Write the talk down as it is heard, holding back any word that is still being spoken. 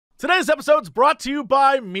Today's episode's brought to you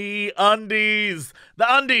by Me Undies. The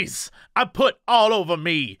undies I put all over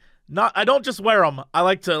me. I don't just wear them. I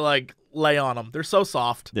like to lay on them. They're so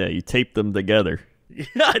soft. Yeah, you tape them together. Yeah,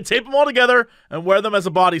 I tape them all together and wear them as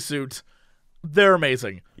a bodysuit. They're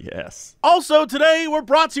amazing. Yes. Also, today we're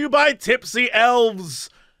brought to you by Tipsy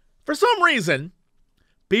Elves. For some reason,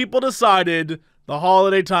 people decided the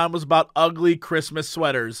holiday time was about ugly Christmas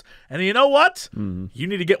sweaters. And you know what? You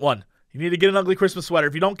need to get one. You need to get an ugly Christmas sweater.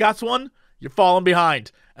 If you don't got one, you're falling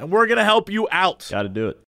behind. And we're going to help you out. Gotta do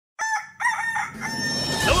it.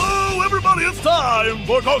 Hello, everybody. It's time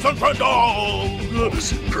for Cox and Crendor.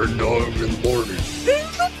 Cox and Crendor in the morning. In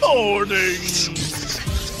the morning.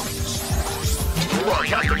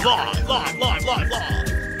 Broadcasting live.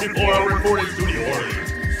 Before our recording studio.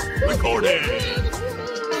 Recording.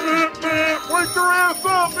 Wake your ass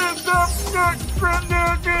up. It's up next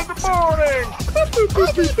Crendor in the morning.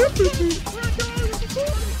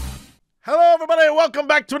 Hello, everybody. Welcome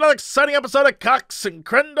back to another exciting episode of Cox and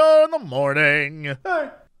Crendor in the morning. Hey.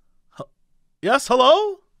 Yes,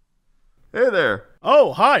 hello? Hey there.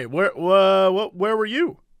 Oh, hi. Where were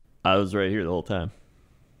you? I was right here the whole time.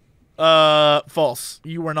 False.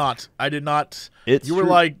 You were not. I did not. It's You were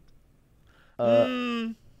true. like,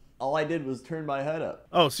 All I did was turn my head up.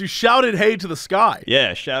 oh, so you shouted hey to the sky.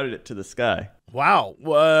 Yeah, shouted it to the sky. Wow.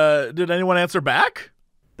 Did anyone answer back?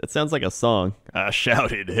 That sounds like a song. I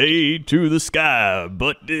shouted, hey to the sky,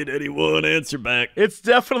 but did anyone answer back? It's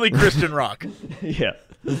definitely Christian rock. Yeah.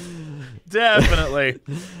 Definitely.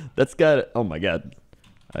 That's got it. Oh my god.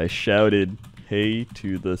 I shouted, hey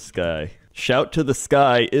to the sky. Shout to the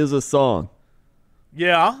sky is a song.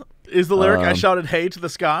 Yeah. Is the lyric I shouted hey to the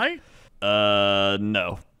sky?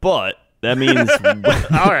 No. But that means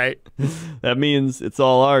All right. that means it's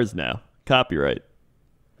all ours now. Copyright.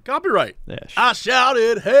 Copyright. Yeah. I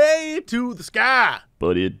shouted hey to the sky.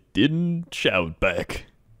 But it didn't shout back.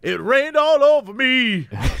 It rained all over me.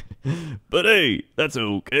 But hey, that's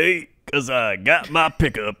okay, 'cause I got my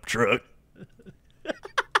pickup truck.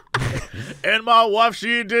 And my wife,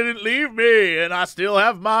 she didn't leave me. And I still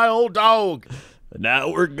have my old dog.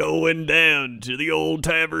 Now we're going down to the old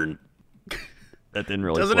tavern. That didn't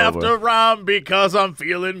really Doesn't flow have to well. rhyme because I'm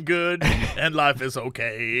feeling good and life is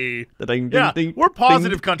okay. Da-ding, Yeah, ding, ding, we're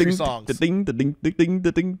positive ding, country ding, songs. da-ding, da-ding, da-ding,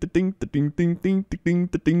 da-ding, da-ding, da-ding, ding, ding, da-ding,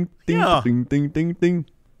 da-ding, ding, Yeah. da-ding, ding, ding, ding.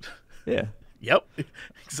 Yeah. Yep,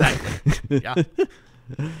 exactly. Yeah.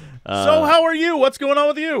 So how are you? What's going on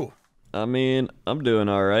with you? I mean, I'm doing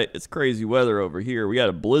all right. It's crazy weather over here. We got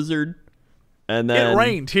a blizzard, and then It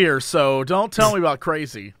rained here, so don't tell me about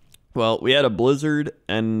crazy. Well, we had a blizzard,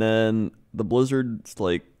 and then the blizzard's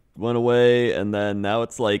went away, and then now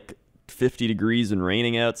it's 50 degrees and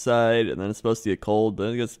raining outside, and then it's supposed to get cold,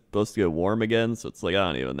 then it's supposed to get warm again, so it's I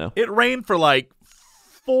don't even know. It rained for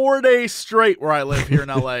 4 days straight where I live here in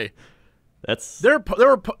LA. That's There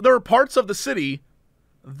were parts of the city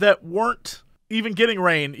that weren't even getting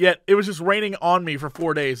rain, yet it was just raining on me for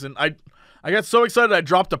 4 days, and I got so excited I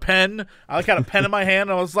dropped a pen. I had a pen in my hand,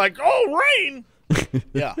 and I was like, "Oh, rain!"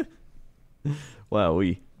 Yeah. wow.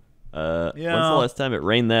 When's the Yeah. last time it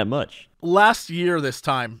rained that much? Last year, this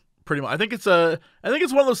time, pretty much. I think it's one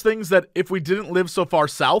of those things that if we didn't live so far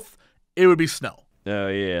south, it would be snow, Oh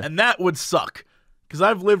yeah, and that would suck. Because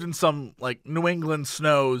I've lived in some New England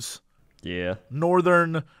snows, yeah.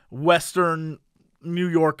 northern, western New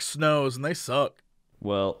York snows, and they suck.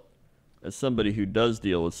 Well, as somebody who does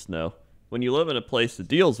deal with snow, when you live in a place that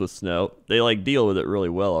deals with snow, they deal with it really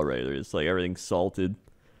well already. They're just everything's salted,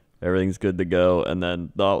 everything's good to go, and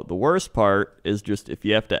then the worst part is just if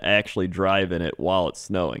you have to actually drive in it while it's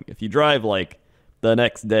snowing. If you drive the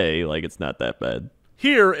next day, it's not that bad.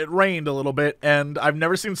 Here, it rained a little bit, and I've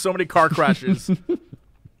never seen so many car crashes.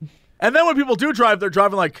 And then when people do drive, they're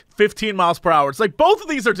driving 15 miles per hour. It's both of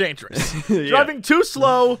these are dangerous. Yeah. Driving too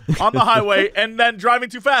slow on the highway and then driving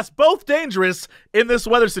too fast, both dangerous in this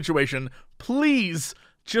weather situation. Please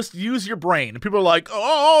just use your brain. And people are like,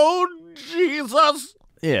 "Oh, Jesus,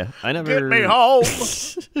 Yeah, I never get me home."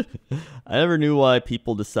 I never knew why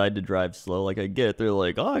people decide to drive slow. I get it. They're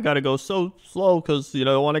like, oh, I gotta go so slow because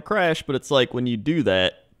I want to crash. But it's when you do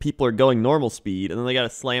that, people are going normal speed, and then they gotta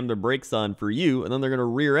slam their brakes on for you, and then they're gonna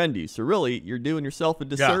rear end you. So really, you're doing yourself a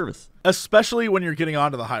disservice. Especially when you're getting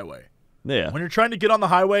onto the highway. Yeah. When you're trying to get on the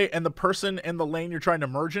highway and the person in the lane you're trying to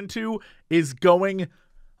merge into is going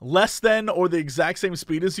less than or the exact same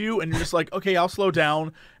speed as you, and you're just like, okay, I'll slow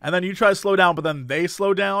down, and then you try to slow down, but then they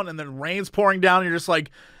slow down, and then rain's pouring down, and you're just like,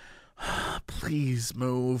 please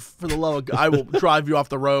move. For the love of God, I will drive you off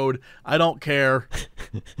the road. I don't care.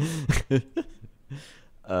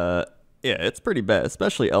 Yeah, it's pretty bad,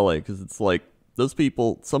 especially LA, because it's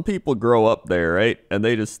some people grow up there, right? And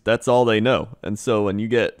that's all they know. And so when you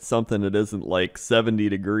get something that isn't like 70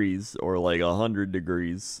 degrees or like 100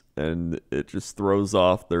 degrees, and it just throws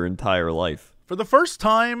off their entire life. For the first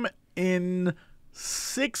time in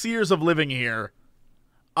 6 years of living here,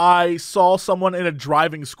 I saw someone in a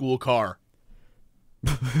driving school car.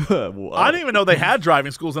 I didn't even know they had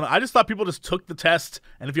driving schools, and I just thought people just took the test,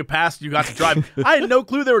 and if you passed, you got to drive. I had no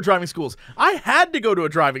clue there were driving schools. I had to go to a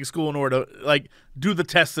driving school in order to like do the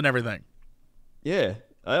tests and everything. Yeah,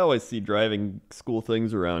 I always see driving school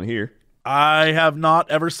things around here. I have not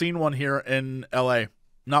ever seen one here in LA.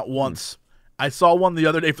 Not once. I saw one the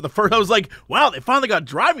other day for the first. I was like, wow, they finally got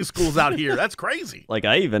driving schools out here. That's crazy. Like,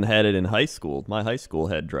 I even had it in high school. My high school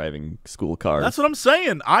had driving school cars. That's what I'm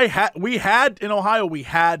saying. We had in Ohio, we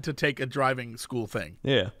had to take a driving school thing.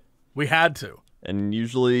 Yeah. We had to. And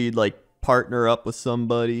usually, like, partner up with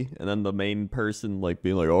somebody, and then the main person, like,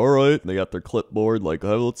 being like, all right, and they got their clipboard, like,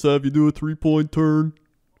 oh, let's have you do a 3-point turn.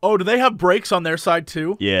 Oh, do they have brakes on their side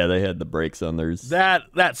too? Yeah, they had the brakes on theirs. That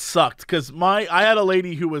sucked because I had a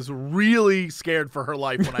lady who was really scared for her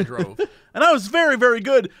life when I drove, and I was very, very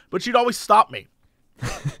good, but she'd always stop me,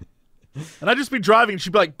 and I'd just be driving, and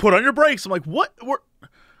she'd be like, "Put on your brakes." I'm like, "What? What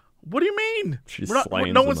do you mean?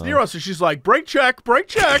 No one's near us." And she's like, "Brake check, brake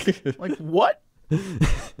check." Like, what?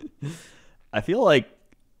 I feel like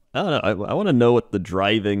I don't know. I want to know what the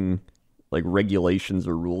driving like regulations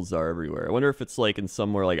or rules are everywhere. I wonder if it's like in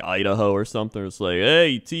somewhere like Idaho or something. It's like, hey,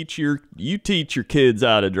 you teach your kids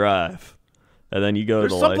how to drive, and then you go to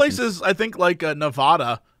the some places, I think like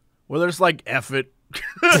Nevada, where there's like F it.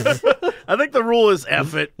 I think the rule is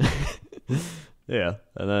F it. Yeah,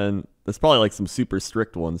 and then there's probably like some super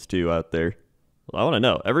strict ones too out there. Well, I want to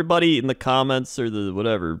know. Everybody in the comments or the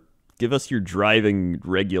whatever, give us your driving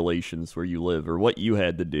regulations where you live or what you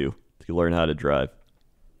had to do to learn how to drive.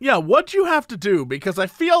 Yeah, what you have to do, because I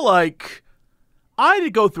feel like I had to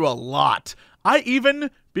go through a lot.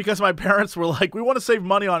 Because my parents were like, we want to save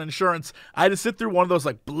money on insurance, I had to sit through one of those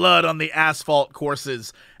like blood on the asphalt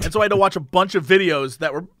courses. And so I had to watch a bunch of videos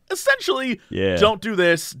that were essentially, don't do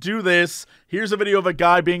this, do this. Here's a video of a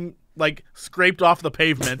guy being like scraped off the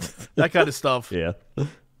pavement, that kind of stuff. Yeah. It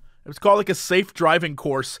was called like a safe driving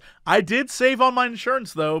course. I did save on my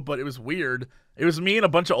insurance though, but it was weird. It was me and a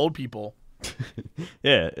bunch of old people.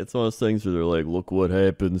 Yeah, it's one of those things where they're like, look what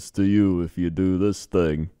happens to you if you do this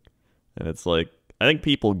thing. And it's like, I think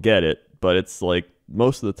people get it, but it's like,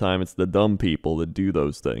 most of the time it's the dumb people that do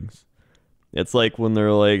those things. It's like when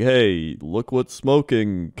they're like, hey, look what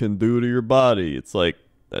smoking can do to your body. It's like,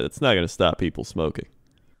 it's not going to stop people smoking.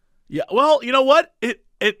 Yeah, well, you know what?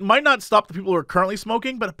 It might not stop the people who are currently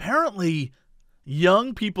smoking, but apparently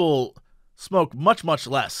young people smoke much, much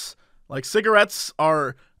less. Like, cigarettes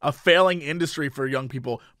are a failing industry for young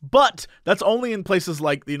people, but that's only in places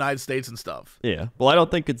like the United States and stuff. Yeah. Well, I don't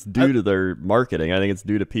think it's due to their marketing. I think it's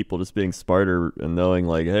due to people just being smarter and knowing,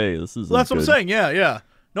 like, hey, this is. Well, that's what I'm saying. Yeah, yeah.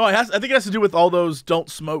 No, I think it has to do with all those don't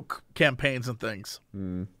smoke campaigns and things.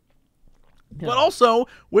 Yeah. But also,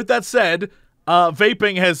 with that said,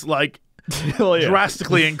 vaping has like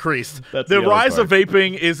drastically increased. The rise of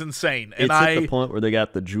vaping is insane. And it's at the point where they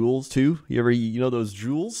got the Juuls too. You know those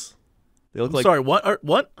Juuls? They look like. Sorry, what?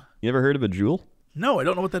 What? You ever heard of a Juul? No, I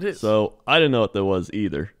don't know what that is. So I didn't know what that was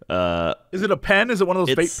either. Is it a pen? Is it one of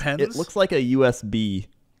those vape pens? It looks like a USB,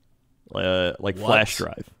 like flash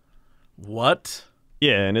drive. What?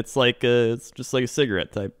 Yeah, and it's like it's just like a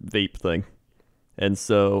cigarette type vape thing. And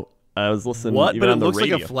so I was listening. What? Even But it on the looks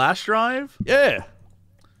radio. like a flash drive? Yeah.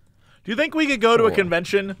 Do you think we could go to a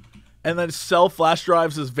convention and then sell flash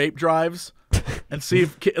drives as vape drives and see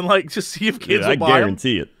if just see if kids will buy them? I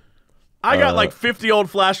guarantee it. I got like 50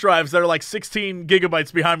 old flash drives that are like 16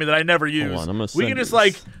 gigabytes behind me that I never use. Hold on, I'm gonna we send can you just this.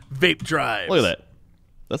 like vape drives. Look at that.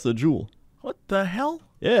 That's a Juul. What the hell?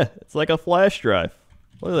 Yeah, it's like a flash drive.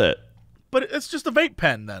 Look at that. But it's just a vape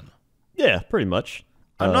pen then. Yeah, pretty much.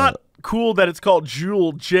 I'm not cool that it's called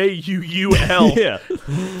Juul, Juul. Yeah.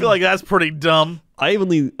 I feel like that's pretty dumb. I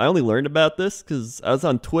only learned about this because I was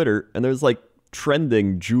on Twitter and there's like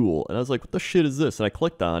trending Juul, and I was like, what the shit is this? And I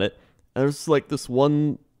clicked on it, and there's like this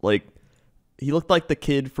one, like, he looked like the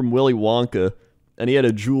kid from Willy Wonka, and he had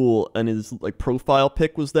a Juul, and his like profile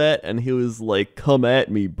pic was that, and he was like, come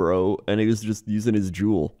at me, bro, and he was just using his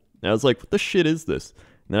Juul. And I was like, what the shit is this?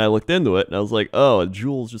 And then I looked into it, and I was like, oh, a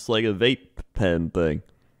Juul's just like a vape pen thing.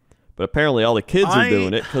 But apparently all the kids are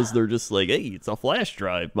doing it because they're just like, hey, it's a flash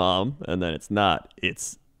drive, Mom. And then it's not.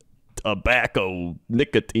 It's tobacco,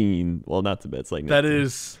 nicotine. Well, not tobacco. It's like nicotine.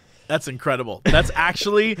 That's incredible. That's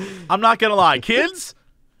actually, I'm not going to lie. Kids,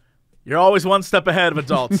 you're always one step ahead of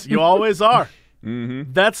adults. You always are.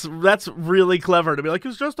 That's really clever to be like,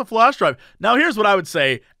 it's just a flash drive. Now, here's what I would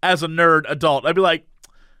say as a nerd adult. I'd be like,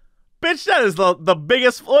 bitch, that is the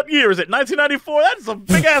biggest. What year is it? 1994? That's a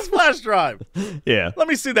big ass flash drive. Yeah. Let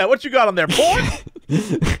me see that. What you got on there, porn?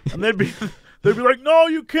 And they'd be like, no,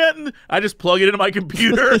 you can't. I just plug it into my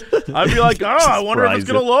computer. I'd be like, oh, I wonder if it's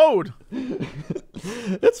gonna load.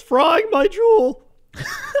 It's frying my jewel.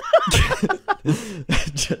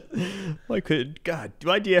 God,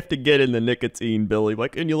 why do you have to get in the nicotine, Billy? Why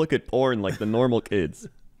can't you look at porn like the normal kids?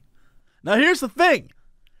 Now, here's the thing.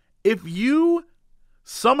 If you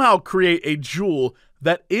somehow create a jewel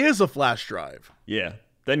that is a flash drive. Yeah,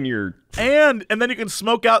 then you're... And then you can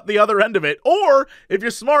smoke out the other end of it. Or, if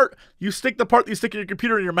you're smart, you stick the part that you stick in your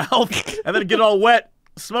computer in your mouth and then get it all wet,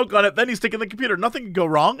 smoke on it, then you stick it in the computer. Nothing can go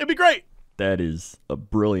wrong. It'd be great. That is a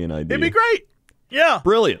brilliant idea. It'd be great. Yeah.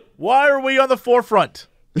 Brilliant. Why are we on the forefront?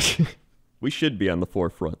 We should be on the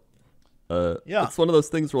forefront. Yeah. It's one of those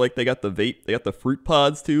things where, like, they got the fruit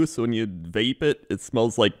pods, too, so when you vape it, it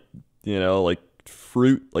smells like, like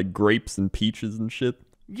fruit, like grapes and peaches and shit.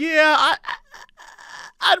 Yeah,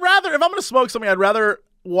 I'd rather, if I'm going to smoke something, I'd rather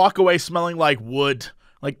walk away smelling like wood,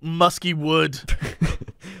 like musky wood.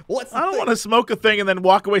 I don't want to smoke a thing and then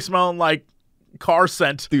walk away smelling like car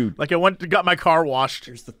scent. Dude. Like I got my car washed.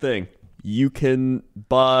 Here's the thing. You could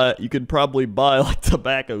probably buy like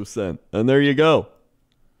tobacco scent, and there you go.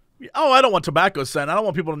 Oh, I don't want tobacco scent. I don't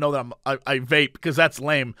want people to know that I vape because that's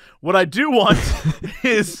lame. What I do want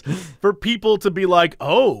is for people to be like,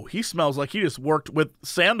 oh, he smells like he just worked with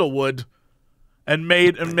sandalwood and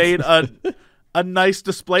made a nice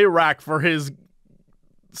display rack for his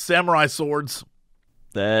samurai swords.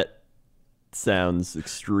 That sounds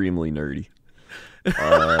extremely nerdy.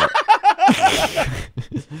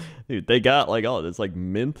 Dude, they got like, oh, there's like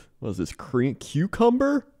mint. What is this?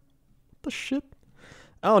 Cucumber? What the shit?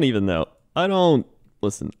 I don't even know. I don't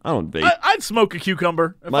vape. I'd smoke a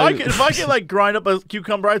cucumber. If I could like grind up a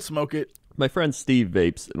cucumber, I'd smoke it. My friend Steve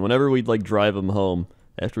vapes, and whenever we'd like drive him home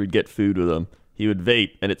after we'd get food with him, he would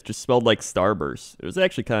vape, and it just smelled like Starburst. It was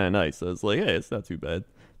actually kind of nice. I was like, hey, it's not too bad.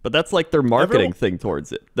 But that's like their marketing thing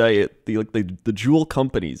towards it. The jewel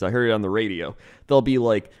companies, I heard it on the radio. They'll be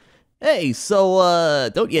like, hey, so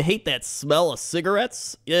don't you hate that smell of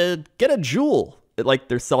cigarettes? Get a jewel. Like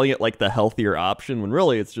they're selling it like the healthier option when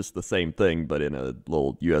really it's just the same thing but in a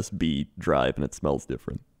little USB drive and it smells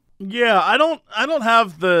different. Yeah, I don't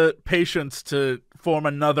have the patience to form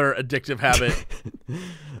another addictive habit.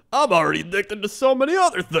 I'm already addicted to so many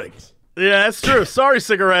other things. Yeah, that's true. Sorry,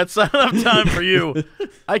 cigarettes. I don't have time for you.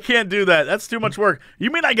 I can't do that. That's too much work.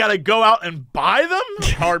 You mean I gotta go out and buy them?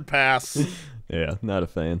 Hard pass. Yeah, not a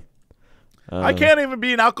fan. I can't even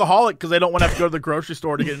be an alcoholic because I don't want to have to go to the grocery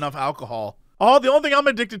store to get enough alcohol. Oh, the only thing I'm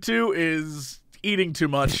addicted to is eating too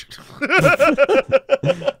much.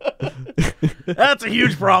 That's a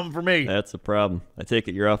huge problem for me. That's a problem. I take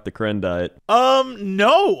it you're off the Cren diet.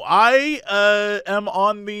 No. I am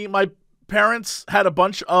on my parents had a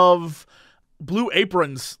bunch of Blue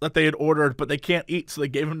Aprons that they had ordered, but they can't eat, so they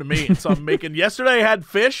gave them to me. And so I'm making, yesterday I had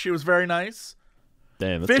fish. It was very nice.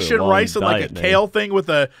 Damn, fish and rice and like a kale thing with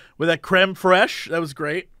a creme fraiche. That was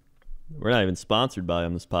great. We're not even sponsored by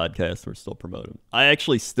on this podcast. We're still promoting. I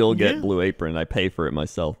actually still get Blue Apron. I pay for it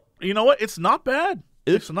myself. You know what? It's not bad.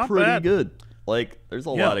 It's not pretty good. Like, there's a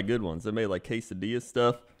lot of good ones. They made like quesadilla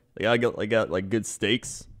stuff. I got like good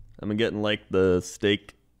steaks. I'm getting like the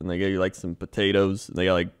steak, and they give you like some potatoes. And they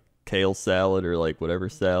got like kale salad or like whatever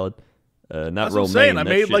salad. Not That's romaine. What I'm saying. I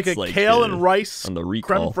made like a like kale and rice on the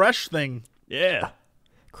recall. creme fraiche thing. Yeah,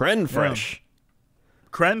 Cren fresh.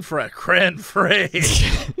 Creme fraiche.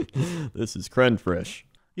 This is Cren fresh.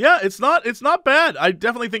 Yeah, it's not bad. I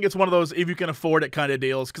definitely think it's one of those if you can afford it kind of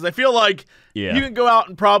deals because I feel like you can go out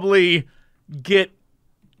and probably get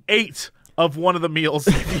 8 of one of the meals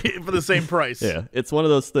for the same price. Yeah, it's one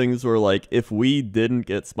of those things where like if we didn't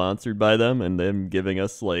get sponsored by them and them giving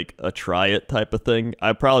us like a try it type of thing,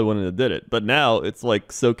 I probably wouldn't have did it. But now it's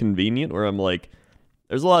like so convenient where I'm like,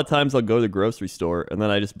 there's a lot of times I'll go to the grocery store and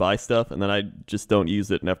then I just buy stuff and then I just don't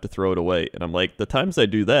use it and have to throw it away. And I'm like, the times I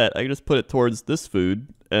do that, I can just put it towards this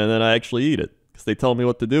food and then I actually eat it because they tell me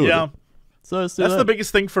what to do with it. So that's the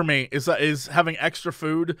biggest thing for me is having extra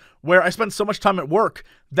food where I spend so much time at work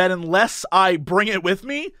that unless I bring it with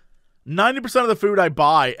me, 90% of the food I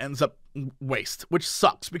buy ends up waste, which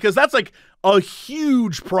sucks because that's like a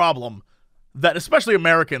huge problem that especially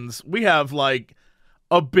Americans, we have like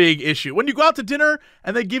a big issue. When you go out to dinner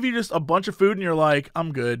and they give you just a bunch of food and you're like,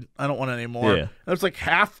 I'm good. I don't want any more. Yeah. And it's like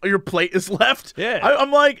half of your plate is left. Yeah.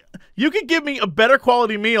 I'm like, you could give me a better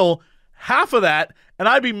quality meal, half of that, and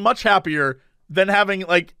I'd be much happier than having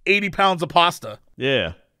like 80 pounds of pasta.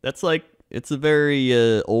 Yeah, that's like, it's a very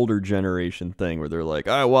older generation thing where they're like,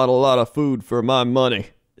 I want a lot of food for my money.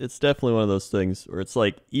 It's definitely one of those things where it's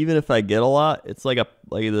like, even if I get a lot, it's like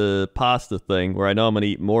the pasta thing where I know I'm going to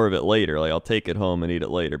eat more of it later. Like, I'll take it home and eat it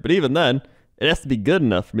later. But even then, it has to be good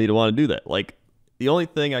enough for me to want to do that. Like, the only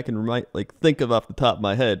thing I can think of off the top of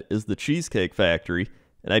my head is the Cheesecake Factory,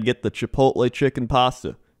 and I'd get the Chipotle chicken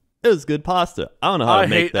pasta. It was good pasta. I don't know how to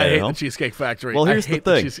make that. I hate the Cheesecake Factory. Well, here's the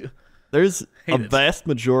thing. There's a vast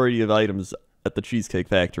majority of items at the Cheesecake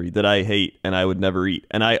Factory that I hate and I would never eat.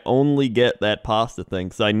 And I only get that pasta thing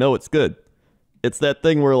because I know it's good. It's that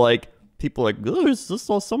thing where, like, people are like, oh, there's just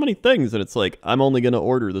so many things. And it's like, I'm only going to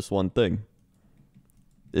order this one thing.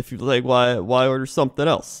 If you're like, why order something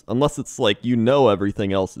else? Unless it's like, you know,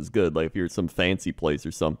 everything else is good. Like, if you're at some fancy place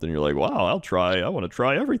or something, you're like, wow, I want to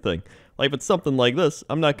try everything. Like, if it's something like this,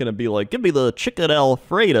 I'm not going to be like, give me the chicken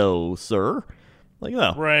Alfredo, sir. Like,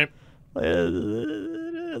 no. Right.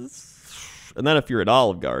 And then if you're at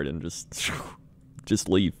Olive Garden, just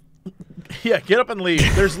leave. Yeah, get up and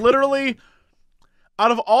leave. There's literally,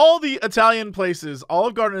 out of all the Italian places,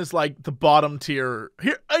 Olive Garden is like the bottom tier.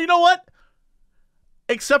 Here, you know what?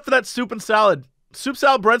 Except for that soup salad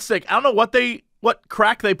breadstick. I don't know what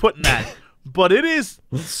crack they put in that, but it is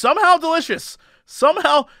somehow delicious.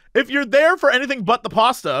 Somehow, if you're there for anything but the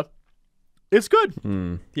pasta, it's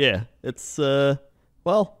good. Yeah, it's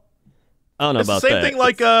well, I don't know about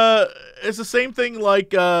that. It's the same thing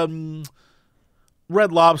like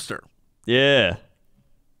Red Lobster. Yeah.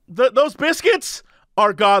 Those biscuits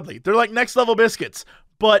are godly. They're like next level biscuits.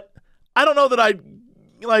 But I don't know that I'd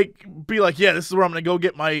be like, yeah, this is where I'm gonna go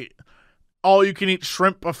get my all you can eat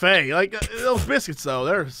shrimp buffet. Like those biscuits though,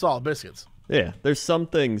 they're solid biscuits. Yeah, there's some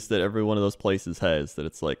things that every one of those places has that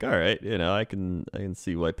it's like, all right, I can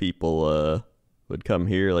see why people would come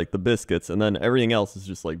here, like the biscuits, and then everything else is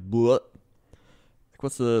just like, bleh.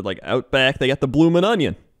 What's the, like, Outback? They got the bloomin'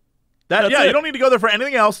 onion. You don't need to go there for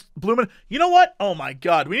anything else. Bloomin'. You know what? Oh my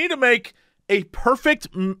God, we need to make a perfect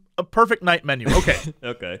night menu. Okay.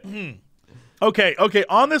 Okay.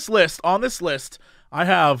 On this list, I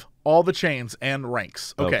have all the chains and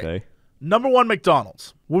ranks. Okay. Number 1,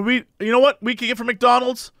 McDonald's. You know what we could get from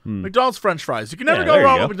McDonald's? McDonald's French fries. You can never go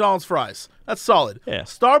wrong with McDonald's fries. That's solid. Yeah.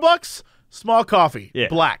 Starbucks, small coffee,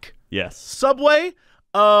 black. Yes. Subway,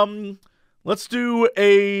 let's do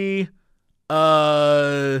a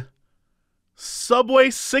Subway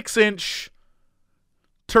 6-inch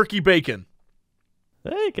turkey bacon.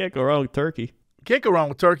 Hey, can't go wrong with turkey. Can't go wrong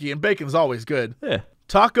with turkey, and bacon's always good. Yeah.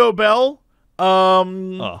 Taco Bell.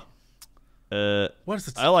 What is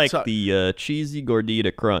it? I like the cheesy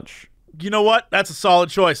gordita crunch. You know what? That's a solid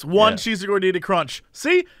choice. One cheesy gordita crunch.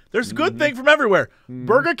 See, there's good thing from everywhere.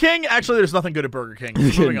 Burger King. Actually, there's nothing good at Burger King.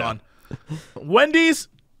 Moving on. Wendy's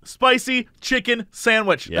spicy chicken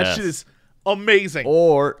sandwich. Yes. That shit is amazing.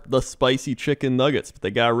 Or the spicy chicken nuggets, but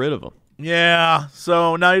they got rid of them. Yeah.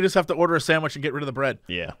 So now you just have to order a sandwich and get rid of the bread.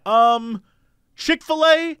 Yeah.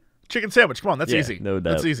 Chick-fil-A chicken sandwich. Come on, that's easy. No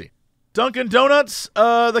doubt. That's easy. Dunkin' Donuts,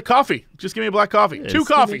 the coffee. Just give me a black coffee. 2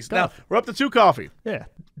 coffees. Now, we're up to 2 coffee. Yeah.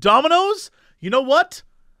 Domino's, you know what?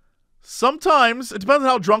 Sometimes, it depends on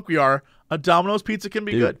how drunk we are, a Domino's pizza can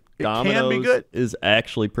be good. It can be good. Is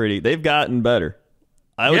actually pretty. They've gotten better.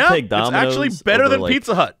 I would take Domino's. It's actually better than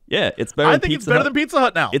Pizza Hut. Yeah, it's better than Pizza Hut. I think it's better than Pizza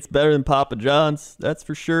Hut now. It's better than Papa John's, that's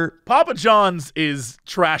for sure. Papa John's is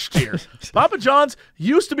trash tier. Papa John's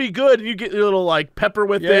used to be good, and you get a little like pepper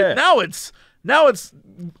with it. Now it's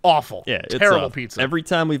awful. Yeah, terrible pizza. Every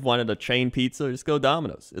time we've wanted a chain pizza, just go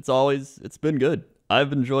Domino's. It's been good.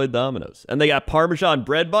 I've enjoyed Domino's. And they got Parmesan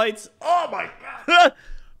bread bites. Oh my God.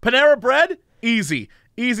 Panera bread, easy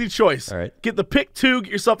choice. All right. Get the Pick 2,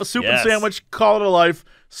 get yourself a soup and sandwich, call it a life.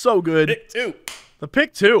 So good. Pick 2. The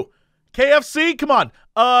Pick 2. KFC, come on.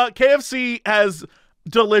 KFC has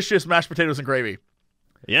delicious mashed potatoes and gravy.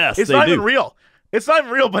 Yes, it's not even real. It's not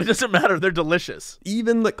even real, but it doesn't matter. They're delicious.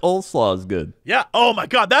 Even the coleslaw is good. Yeah. Oh my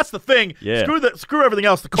God, that's the thing. Yeah. Screw everything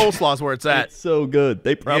else. The coleslaw is where it's at. It's so good.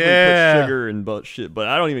 They probably put sugar and shit, but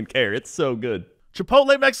I don't even care. It's so good.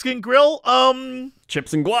 Chipotle Mexican Grill.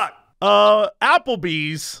 Chips and guac.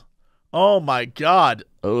 Applebee's. Oh my God.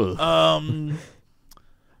 Ugh.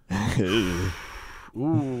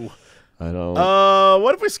 Ooh. I don't.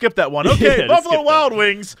 What if we skip that one? Okay, Buffalo Wild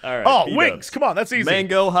Wings. All right, oh, wings. Come on, that's easy.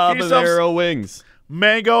 Mango habanero wings.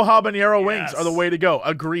 Mango habanero wings are the way to go.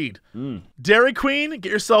 Agreed. Dairy Queen,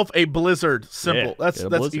 get yourself a Blizzard. Simple. That's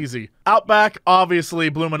easy. Outback, obviously,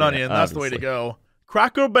 Bloomin' Onion. That's the way to go.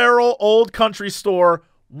 Cracker Barrel Old Country Store.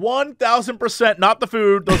 1,000%, not the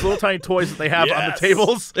food. Those little tiny toys that they have on the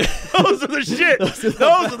tables. Those are the shit.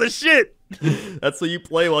 Those are the shit. That's what you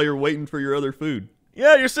play while you're waiting for your other food.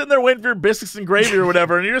 Yeah, you're sitting there waiting for your biscuits and gravy or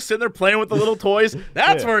whatever, and you're just sitting there playing with the little toys.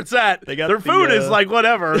 That's where it's at. They got Their food is like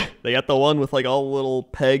whatever. They got the one with like all the little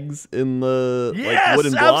pegs in the Yes,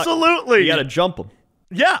 wooden block. absolutely. You got to jump them.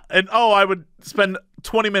 Yeah, and I would spend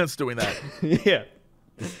 20 minutes doing that. Yeah.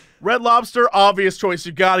 Red Lobster, obvious choice.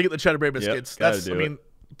 You got to get the Cheddar Bay biscuits. That's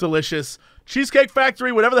delicious. Cheesecake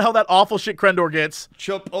Factory, whatever the hell that awful shit Crendor gets.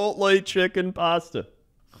 Chipotle chicken pasta.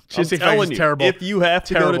 Cheesecake I'm telling Factory's you, terrible. if you have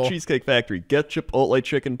to Terrible. go to Cheesecake Factory, get Chipotle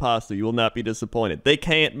chicken pasta. You will not be disappointed. They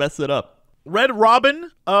can't mess it up. Red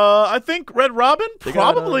Robin, I think Red Robin They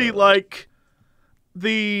probably got, like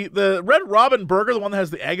the Red Robin burger, the one that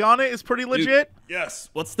has the egg on it, is pretty legit. Yes.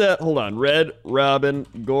 What's that? Hold on. Red Robin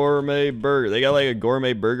Gourmet Burger. They got like a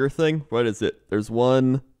gourmet burger thing. What is it? There's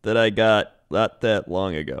one that I got not that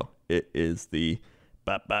long ago. It is the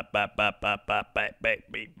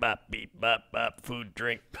food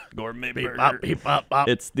drink gourmet Beep, burger. bop, beep, bop, bop.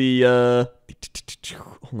 It's the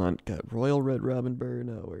hold on, God, Royal Red Robin Burger.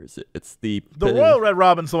 No, where is it? It's the Royal Red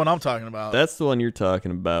Robin's the one I'm talking about. That's the one you're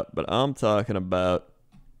talking about, but I'm talking about.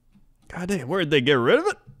 God damn, where'd they get rid of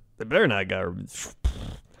it? They better not get rid of it.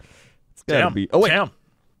 It's gotta be. Oh wait, Jam.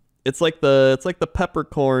 it's like the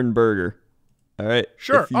peppercorn burger. All right.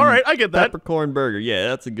 Sure. All right, I get that. Peppercorn burger. Yeah,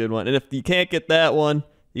 that's a good one. And if you can't get that one,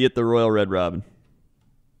 you get the Royal Red Robin.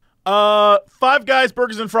 Five Guys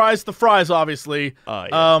burgers and fries. The fries, obviously. Oh,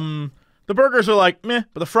 yeah. The burgers are like meh,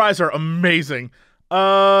 but the fries are amazing.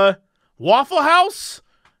 Waffle House.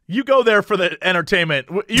 You go there for the entertainment.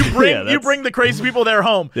 You bring the crazy people there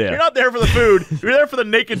home. Yeah. You're not there for the food. You're there for the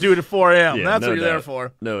naked dude at 4 a.m. Yeah, That's no what you're doubt. there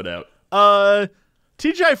for. No doubt.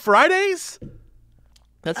 TGI Fridays.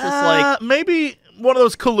 That's just like Maybe one of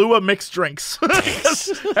those Kahlua mixed drinks.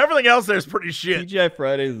 'Cause everything else there is pretty shit. TGI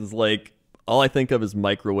Fridays is like all I think of is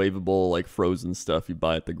microwavable, like frozen stuff you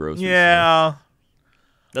buy at the grocery store. Yeah.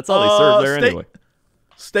 That's all they serve there steak, anyway.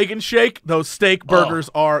 Steak and Shake. Those steak burgers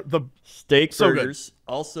are the Steak so good. burgers.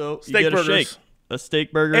 Also, you Steak get burgers. a shake. A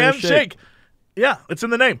steak burger and and a shake. Yeah, it's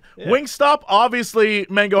in the name. Yeah. Wingstop, obviously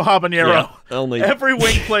mango habanero. Yeah, only Every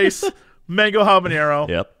wing place, mango habanero.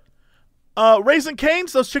 Yep. Raisin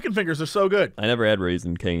Canes, those chicken fingers are so good. I never had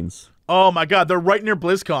Raisin Canes. Oh my God, they're right near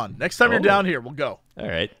BlizzCon. Next time you're Oh. down here, we'll go. All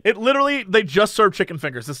right. It literally, they just serve chicken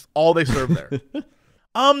fingers. That's all they serve there.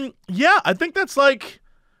 Yeah, I think that's like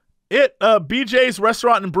it. BJ's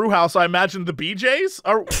Restaurant and Brew House. I imagine the BJ's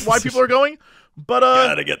are why people are going. But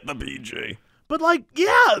Gotta get the BJ. But like,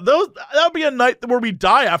 yeah, that would be a night where we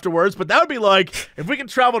die afterwards. But that would be like, if we can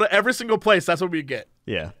travel to every single place, that's what we get.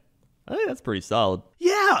 Yeah. I think that's pretty solid.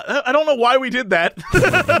 Yeah, I don't know why we did that.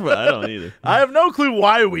 I don't either. I have no clue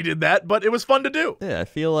why we did that, but it was fun to do. Yeah, I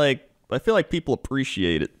feel like people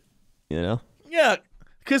appreciate it, you know? Yeah,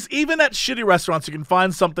 because even at shitty restaurants, you can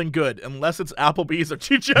find something good, unless it's Applebee's or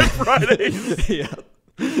TGI Fridays. Yeah.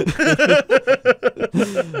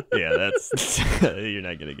 Yeah, that's you're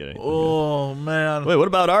not gonna get anything. Oh man. Wait, what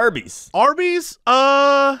about Arby's? Arby's,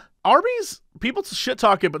 people shit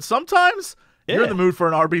talk it, but sometimes you're in the mood for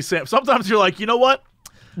an Arby's sandwich. Sometimes you're like, you know what?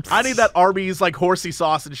 I need that Arby's like horsey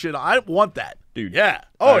sauce and shit. I want that. Dude. Yeah.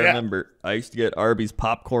 I remember I used to get Arby's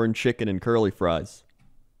popcorn chicken and curly fries.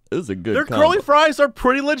 It was a good Their combo. curly fries are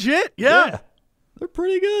pretty legit. Yeah. They're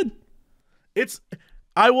pretty good.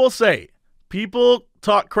 I will say, people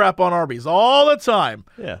talk crap on Arby's all the time.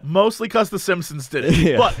 Yeah. Mostly because The Simpsons did it.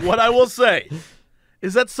 Yeah. But what I will say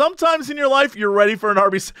is that sometimes in your life, you're ready for an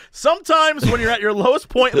Arby's. Sometimes when you're at your lowest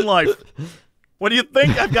point in life, when you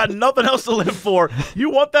think I've got nothing else to live for, you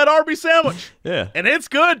want that Arby's sandwich. Yeah. And it's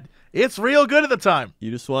good. It's real good at the time.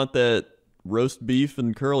 You just want that roast beef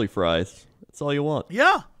and curly fries. That's all you want.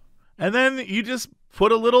 Yeah. And then you just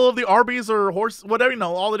put a little of the Arby's or horse, whatever,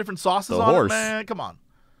 all the different sauces on horse. it, man. Come on.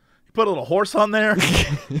 You put a little horse on there.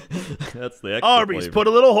 That's the extra Arby's, flavor. put a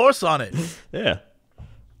little horse on it. Yeah.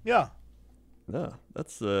 Yeah. No,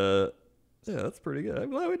 that's pretty good. I'm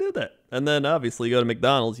glad we did that. And then obviously you go to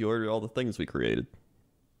McDonald's, you order all the things we created.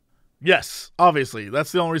 Yes, obviously.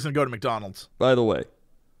 That's the only reason to go to McDonald's. By the way,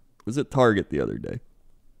 I was at Target the other day.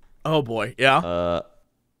 Oh, boy. Yeah?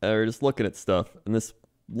 And we were just looking at stuff, and this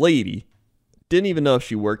lady didn't even know if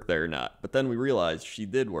she worked there or not. But then we realized she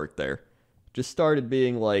did work there. Just started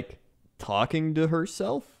being like talking to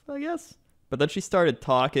herself, I guess. But then she started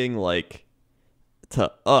talking like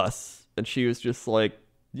to us, and she was just like,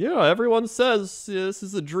 "Yeah, everyone says this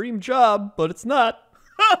is a dream job, but it's not."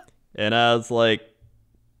 And I was like,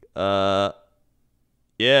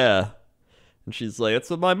 yeah. And she's like, "That's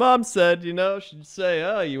what my mom said, you know." She'd say,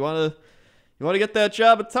 "Oh, you want to get that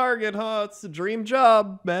job at Target, huh? It's a dream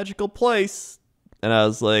job, magical place." And I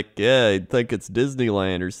was like, yeah, I think it's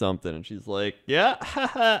Disneyland or something. And she's like, yeah,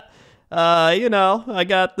 I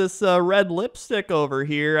got this red lipstick over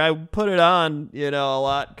here. I put it on, a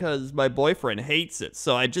lot because my boyfriend hates it.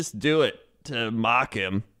 So I just do it to mock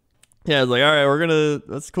him. Yeah, I was like, all right,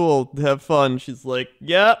 that's cool. Have fun. She's like,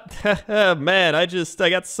 yep, man, I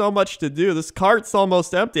got so much to do. This cart's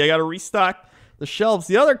almost empty. I got to restock the shelves.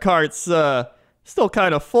 The other cart's still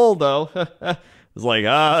kind of full, though. I was like,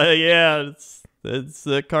 yeah, it's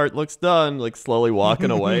the cart looks done, like slowly walking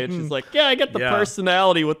away. And she's like, yeah, I get the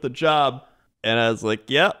personality with the job. And I was like,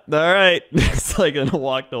 yep, all right. It's like, and I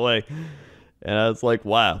walked away. And I was like,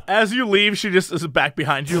 wow. As you leave, she just is back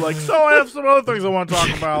behind you like, so I have some other things I want to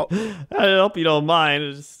talk about. I hope you don't mind.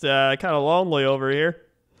 It's just kind of lonely over here.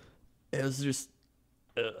 It was just,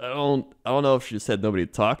 I don't know if she just had nobody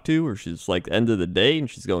to talk to, or she's like the end of the day and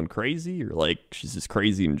she's going crazy, or like she's just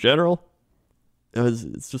crazy in general.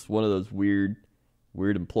 It's just one of those weird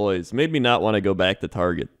employees. Made me not want to go back to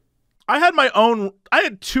Target. I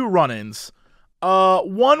had 2 run-ins.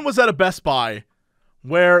 One was at a Best Buy,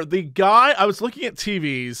 where the guy, I was looking at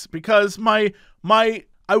TVs because I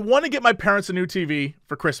want to get my parents a new TV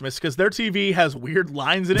for Christmas because their TV has weird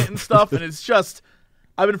lines in it and stuff, and it's just,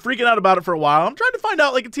 I've been freaking out about it for a while. I'm trying to find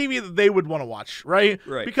out like a TV that they would want to watch, right?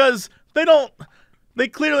 Right. Because they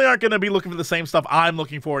clearly aren't going to be looking for the same stuff I'm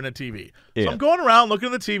looking for in a TV. Yeah. So I'm going around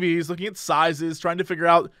looking at the TVs, looking at sizes, trying to figure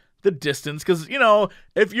out the distance because,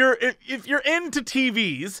 if you're into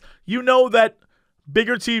TVs, you know that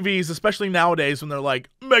bigger TVs, especially nowadays when they're like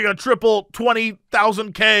mega triple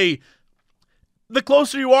 20,000K, the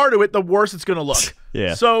closer you are to it, the worse it's going to look.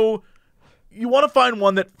 Yeah. So you want to find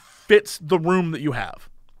one that fits the room that you have.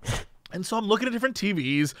 And so I'm looking at different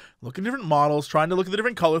TVs, looking at different models, trying to look at the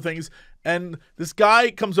different color things. And this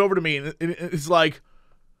guy comes over to me and it's like,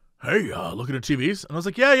 hey, looking at TVs? And I was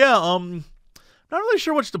like, yeah. Not really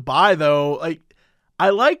sure which to buy though. Like, I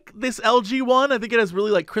like this LG one. I think it has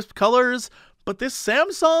really like crisp colors. But this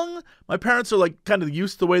Samsung, my parents are like kind of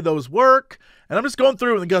used to the way those work. And I'm just going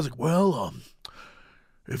through and the guy's like, well,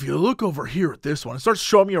 if you look over here at this one, it starts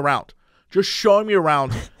showing me around. Just showing me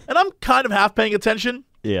around. And I'm kind of half paying attention.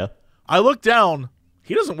 Yeah. I look down.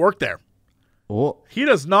 He doesn't work there. Oh. He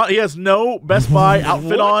does not. He has no Best Buy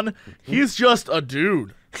outfit on. He's just a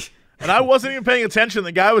dude. And I wasn't even paying attention.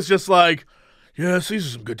 The guy was just like, yes, these are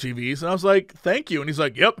some good TVs. And I was like, thank you. And he's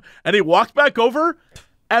like, yep. And he walked back over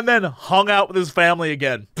and then hung out with his family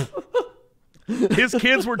again. His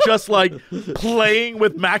kids were just like playing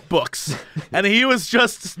with MacBooks. And he was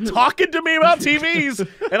just talking to me about TVs.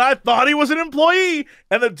 And I thought he was an employee.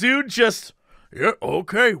 And the dude just, yeah,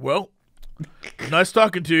 okay, well, nice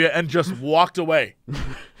talking to you, and just walked away.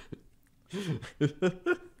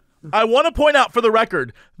 I want to point out for the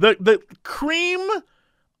record, the cream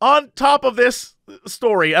on top of this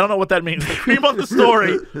story, I don't know what that means, the cream on the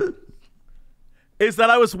story is that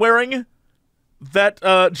I was wearing that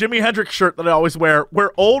Jimi Hendrix shirt that I always wear,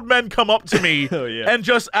 where old men come up to me and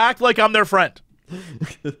just act like I'm their friend.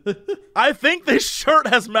 I think this shirt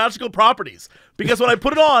has magical properties because when I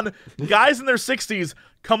put it on, guys in their 60s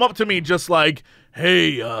come up to me just like,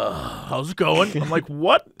 hey, how's it going? I'm like,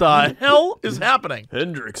 what the hell is happening?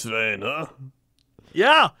 Hendrix fan, huh?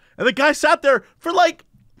 Yeah. And the guy sat there for like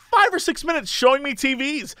 5 or 6 minutes showing me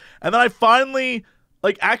TVs. And then I finally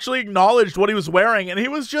like actually acknowledged what he was wearing. And he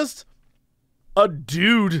was just a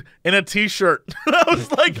dude in a t-shirt. I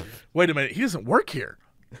was like, wait a minute, he doesn't work here.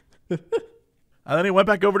 And then he went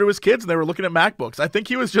back over to his kids and they were looking at MacBooks. I think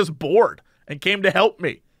he was just bored and came to help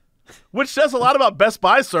me, which says a lot about Best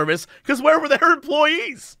Buy service because where were their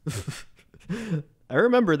employees? I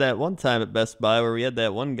remember that one time at Best Buy where we had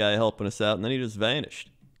that one guy helping us out and then he just vanished.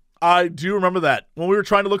 I do remember that when we were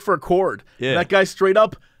trying to look for a cord. Yeah. That guy straight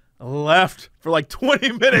up left for like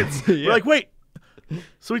 20 minutes. Yeah. We're like, wait.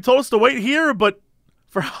 So he told us to wait here, but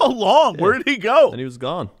for how long? Yeah. Where did he go? And he was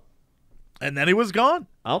gone. And then he was gone.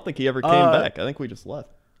 I don't think he ever came back. I think we just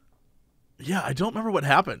left. Yeah, I don't remember what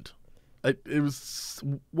happened. It was,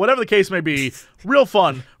 whatever the case may be, real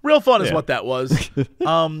fun. Real fun is what that was.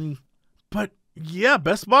 But yeah,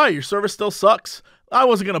 Best Buy, your service still sucks. I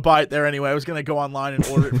wasn't going to buy it there anyway. I was going to go online and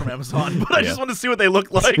order it from Amazon, but I just wanted to see what they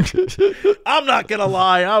look like. I'm not going to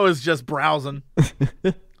lie. I was just browsing.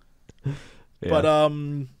 But,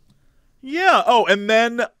 yeah. Oh, and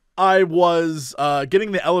then I was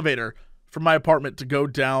getting the elevator from my apartment to go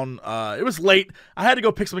down. It was late. I had to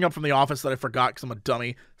go pick something up from the office that I forgot because I'm a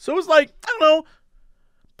dummy. So it was like, I don't know,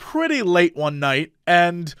 pretty late one night.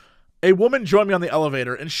 And a woman joined me on the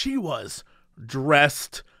elevator, and she was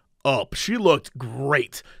dressed up. She looked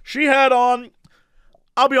great. She had on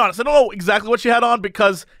I'll be honest, I don't know exactly what she had on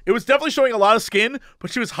because it was definitely showing a lot of skin,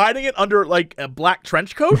 but she was hiding it under like a black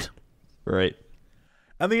trench coat. Right.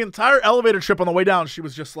 And the entire elevator trip on the way down, she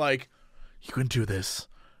was just like, "You can do this.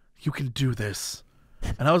 You can do this."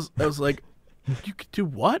 And I was like, "You can do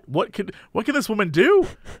what? What can this woman do?"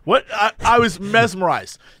 What? I was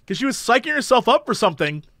mesmerized because she was psyching herself up for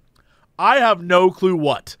something. I have no clue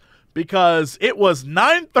what, because it was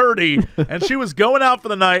 9:30 and she was going out for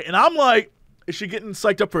the night, and I'm like, is she getting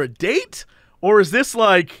psyched up for a date? Or is this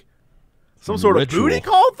like some sort of booty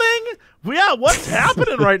call thing? Well, yeah, what's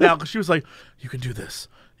happening right now? Because she was like, "You can do this."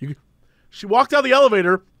 She walked out the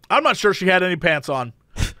elevator. I'm not sure she had any pants on.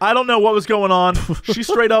 I don't know what was going on. She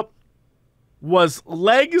straight up was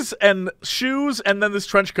legs and shoes and then this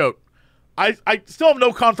trench coat. I still have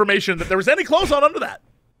no confirmation that there was any clothes on under that.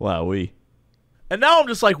 Wowee. And now I'm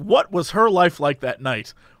just like, what was her life like that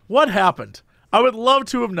night? What happened? I would love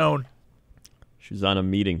to have known. She was on a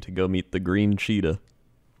meeting to go meet the green cheetah.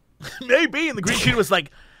 Maybe. And the green cheetah was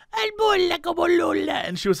like,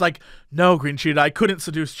 and she was like, "No, green cheetah, I couldn't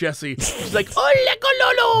seduce Jesse." She's like,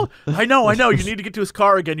 I know. You need to get to his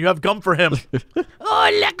car again. You have gum for him.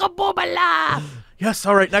 Yes,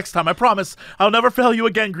 all right, next time. I promise. I'll never fail you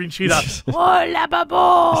again, green cheetah. And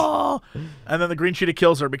then the green cheetah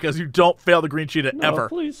kills her because you don't fail the green cheetah ever.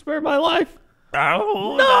 Please spare my life.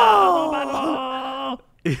 No!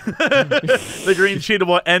 The green cheetah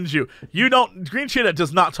will end you. Green cheetah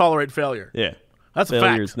does not tolerate failure. Yeah. That's a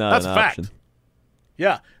Failure's fact. not That's an a fact. option.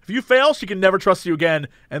 Yeah. If you fail, she can never trust you again,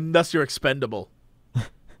 and thus you're expendable.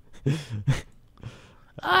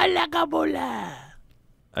 I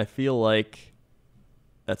feel like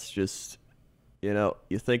that's just,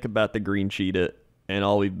 you think about the green cheetah and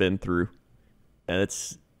all we've been through, and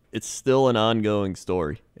it's still an ongoing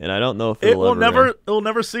story, and I don't know if it'll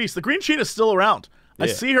never cease. The green cheetah's still around. Yeah. I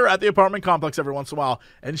see her at the apartment complex every once in a while,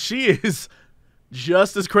 and she is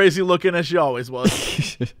just as crazy looking as she always was.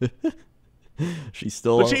 She's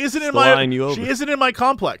still, but she isn't in my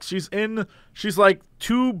complex. She's like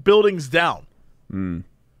 2 buildings down.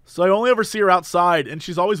 So I only ever see her outside, and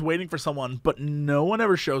she's always waiting for someone, but no one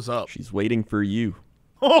ever shows up. She's waiting for you.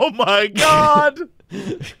 Oh my God!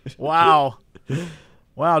 Wow.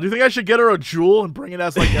 Wow, do you think I should get her a jewel and bring it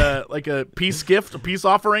as like a peace gift, a peace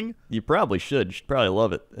offering? You probably should. She'd probably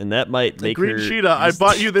love it, and that might make her. Green cheetah, I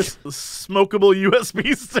bought you this smokable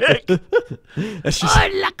USB stick. She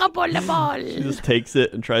just takes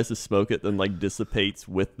it and tries to smoke it, then like dissipates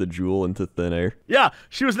with the jewel into thin air. Yeah,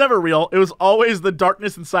 she was never real. It was always the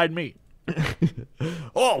darkness inside me.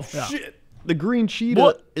 Oh shit! The green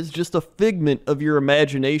cheetah is just a figment of your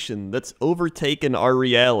imagination that's overtaken our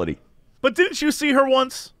reality. But didn't you see her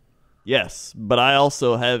once? Yes, but I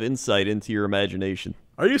also have insight into your imagination.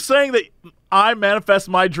 Are you saying that I manifest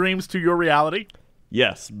my dreams to your reality?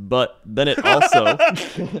 Yes, but then it also...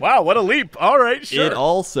 Wow, what a leap. All right, sure. It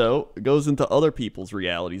also goes into other people's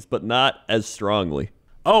realities, but not as strongly.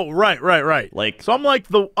 Oh, right. So I'm like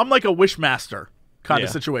a wishmaster kind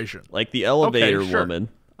of situation. Like the elevator woman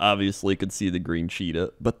obviously could see the green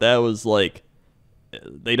cheetah, but that was like...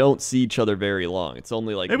 They don't see each other very long. It's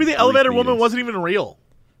only like maybe the elevator woman wasn't even real.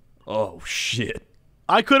 Oh shit!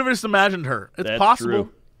 I could have just imagined her. It's possible.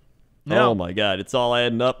 True. Yeah. Oh my God! It's all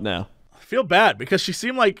adding up now. I feel bad because she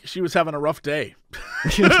seemed like she was having a rough day.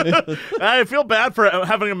 I feel bad for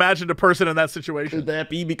having imagined a person in that situation. Could that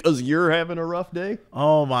be because you're having a rough day?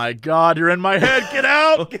 Oh my God! You're in my head. Get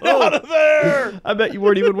out! Get out of there! I bet you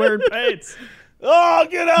weren't even wearing pants. Oh,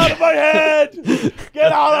 get out of my head!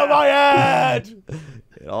 Get out of my head!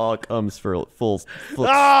 It all comes for full circle.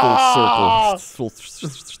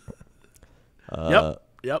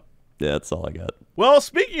 Yep. Yeah, that's all I got. Well,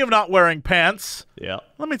 speaking of not wearing pants,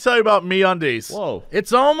 let me tell you about MeUndies. Whoa.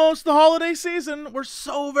 It's almost the holiday season. We're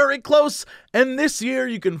so very close. And this year,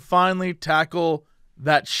 you can finally tackle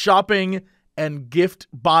that shopping and gift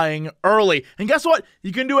buying early. And guess what?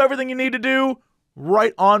 You can do everything you need to do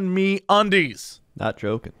right on MeUndies. Not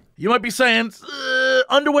joking. You might be saying,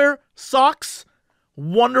 underwear, socks,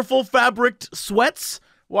 wonderful fabric sweats?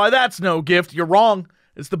 Why, that's no gift. You're wrong.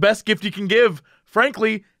 It's the best gift you can give.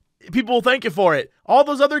 Frankly, people will thank you for it. All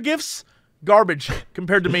those other gifts, garbage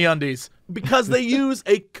compared to MeUndies, because they use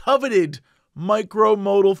a coveted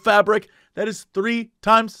micromodal fabric that is 3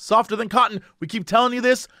 times softer than cotton. We keep telling you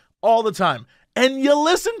this all the time. And you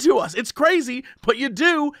listen to us. It's crazy, but you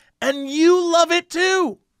do, and you love it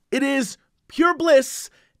too. It is pure bliss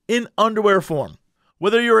in underwear form.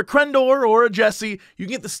 Whether you're a Crendor or a Jessie, you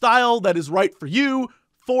get the style that is right for you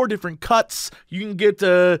 4 different cuts. You can get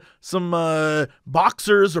some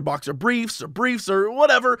boxers or boxer briefs or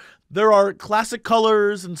whatever. There are classic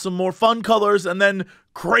colors and some more fun colors, and then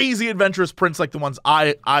crazy adventurous prints like the ones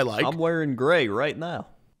I like. I'm wearing gray right now.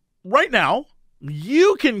 Right now,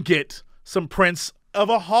 you can get some prints of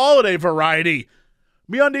a holiday variety.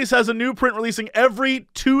 MeUndies has a new print releasing every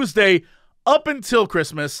Tuesday up until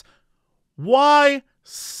Christmas. Why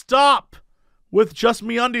stop with just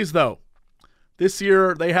MeUndies, though? This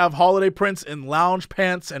year, they have holiday prints in lounge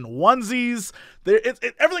pants and onesies.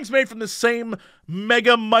 Everything's made from the same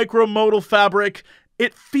mega micromodal fabric.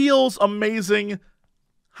 It feels amazing.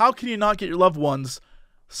 How can you not get your loved ones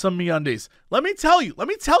some MeUndies? Let me tell you,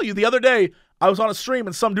 the other day, I was on a stream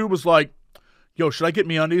and some dude was like, yo, should I get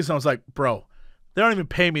MeUndies? And I was like, bro, they don't even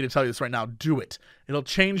pay me to tell you this right now. Do it. It'll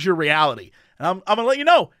change your reality. And I'm going to let you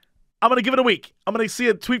know. I'm going to give it a week. I'm going to see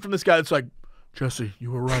a tweet from this guy that's like, Jesse,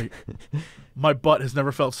 you were right. My butt has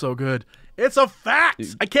never felt so good. It's a fact.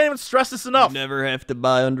 Dude, I can't even stress this enough. You never have to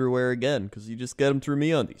buy underwear again because you just get them through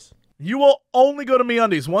MeUndies. You will only go to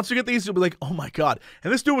MeUndies. Once you get these, you'll be like, oh my God.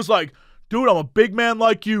 And this dude was like, dude, I'm a big man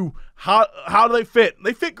like you. How do they fit?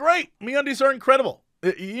 They fit great. MeUndies are incredible.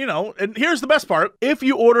 You know, and here's the best part. If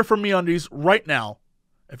you order from MeUndies right now,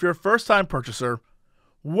 if you're a first-time purchaser,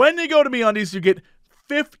 when you go to MeUndies, you get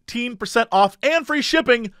 15% off and free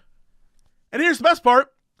shipping. And here's the best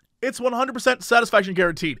part. It's 100% satisfaction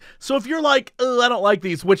guaranteed. So if you're like, I don't like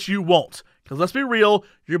these, which you won't, because let's be real,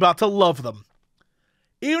 you're about to love them.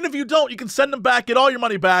 Even if you don't, you can send them back, get all your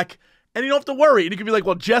money back, and you don't have to worry. And you can be like,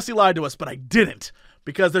 well, Jesse lied to us, but I didn't,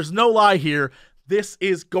 because there's no lie here. This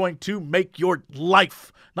is going to make your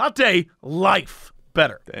life, not day, life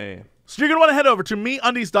better. Damn. So you're going to want to head over to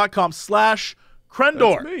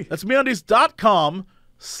MeUndies.com/Crendor. That's MeUndies.com/Crendor.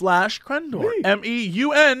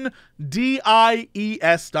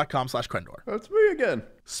 MEUNDIES.com/Crendor. That's me again.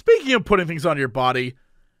 Speaking of putting things on your body,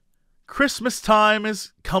 Christmas time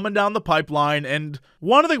is coming down the pipeline, and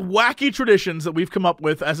one of the wacky traditions that we've come up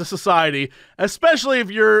with as a society, especially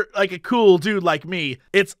if you're like a cool dude like me,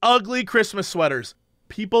 it's ugly Christmas sweaters.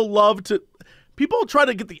 People try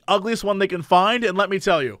to get the ugliest one they can find, and let me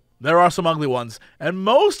tell you, there are some ugly ones, and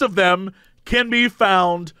most of them can be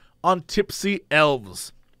found on Tipsy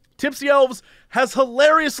Elves. Tipsy Elves has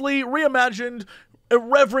hilariously reimagined,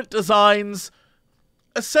 irreverent designs.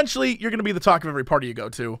 Essentially, you're going to be the talk of every party you go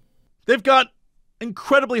to. They've got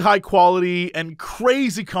incredibly high quality and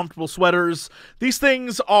crazy comfortable sweaters. These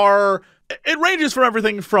things it ranges from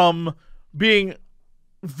everything from being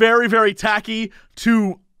very, very tacky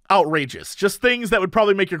to outrageous. Just things that would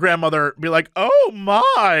probably make your grandmother be like, oh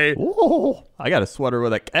my. Ooh, I got a sweater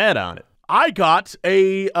with a cat on it. I got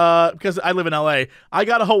because I live in LA, I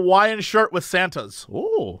got a Hawaiian shirt with Santas.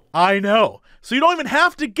 Ooh. I know. So you don't even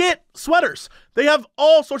have to get sweaters. They have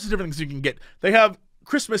all sorts of different things you can get. They have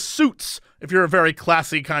Christmas suits, if you're a very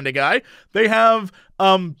classy kind of guy. They have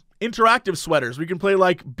interactive sweaters. We can play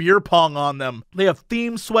like beer pong on them. They have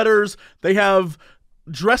theme sweaters. They have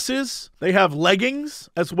dresses. They have leggings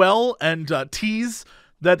as well, and tees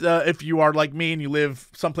that if you are like me and you live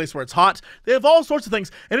someplace where it's hot, they have all sorts of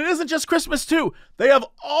things. And it isn't just Christmas too. They have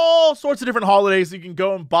all sorts of different holidays you can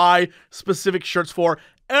go and buy specific shirts for.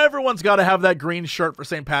 Everyone's got to have that green shirt for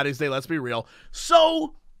St. Patty's Day, let's be real.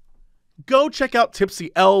 So go check out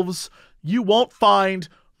Tipsy Elves. You won't find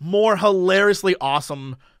more hilariously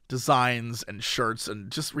awesome designs and shirts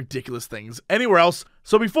and just ridiculous things anywhere else.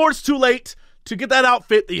 So before it's too late to get that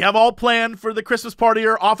outfit that you have all planned for the Christmas party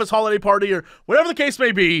or office holiday party or whatever the case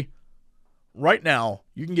may be, right now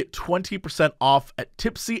you can get 20% off at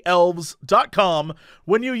tipsyelves.com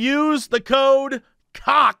when you use the code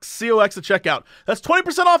COX, C-O-X, at checkout. That's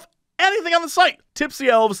 20% off anything on the site,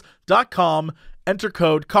 tipsyelves.com. Enter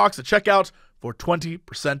code COX at checkout for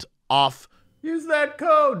 20% off. Use that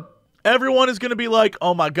code. Everyone is going to be like,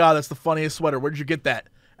 oh my God, that's the funniest sweater. Where'd you get that?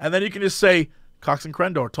 And then you can just say, Cox and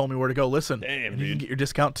Crendor told me where to go listen. Damn, and you dude. can get your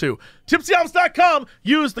discount too. TipsyElves.com.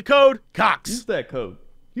 Use the code COX. Use that code.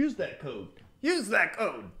 Use that code. Use that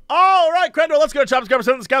code. All right, Crendor, let's go to Chops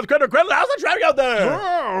Conversation in the Sky with Crendor. Crendor, how's the traffic out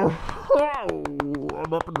there?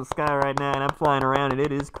 I'm up in the sky right now and I'm flying around and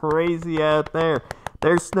it is crazy out there.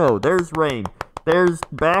 There's snow, there's rain, there's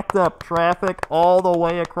backed up traffic all the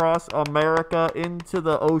way across America into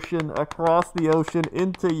the ocean, across the ocean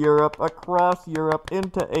into Europe, across Europe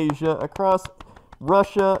into Asia, across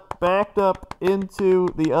Russia, backed up into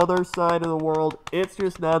the other side of the world. It's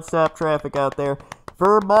just nonstop traffic out there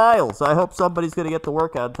for miles. I hope somebody's going to get to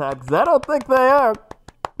work on time because I don't think they are.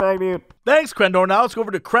 Thank you. Thanks, Crendor. Now let's go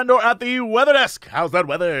over to Crendor at the weather desk. How's that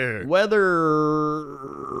weather? Weather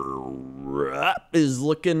is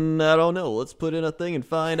looking, I don't know. Let's put in a thing and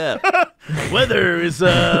find out. Weather is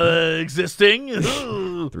existing.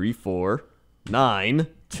 3, 4, 9,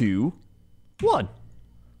 2, 1.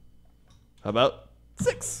 How about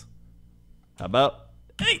 6? How about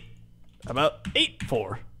 8? How about 8,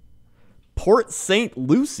 4? Port St.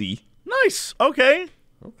 Lucie. Nice. Okay.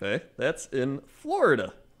 Okay, that's in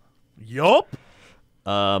Florida. Yup.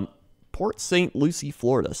 Port St. Lucie,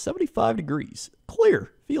 Florida, 75 degrees.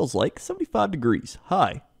 Clear, feels like 75 degrees.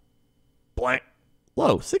 High, blank.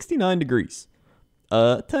 Low, 69 degrees.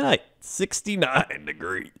 Tonight, 69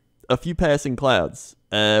 degrees. A few passing clouds.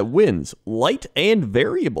 Winds, light and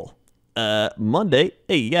variable. Monday,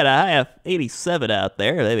 hey, you got a high of 87 out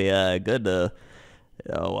there. Maybe good to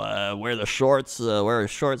wear the shorts, wear a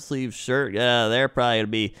short sleeve shirt. Yeah, they're probably going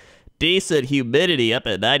to be decent humidity up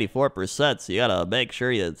at 94%, so you gotta make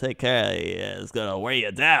sure you take care of it. It's gonna wear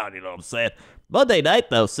you down, you know what I'm saying? Monday night,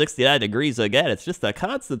 though, 69 degrees again. It's just a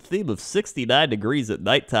constant theme of 69 degrees at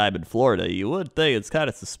nighttime in Florida. You would think it's kind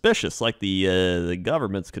of suspicious, like the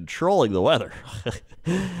government's controlling the weather.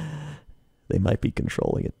 They might be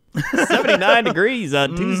controlling it. 79 degrees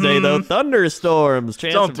on Tuesday, though. Thunderstorms.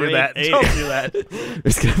 Chance Don't of do rain, that. 80. Don't do that.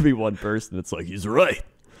 There's gonna be one person that's like, he's right.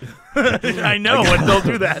 I know, and don't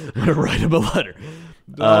do that. Write him a letter.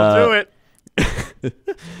 Don't do it.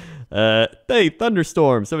 Hey,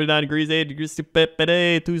 thunderstorm, 79 degrees, 80 degrees.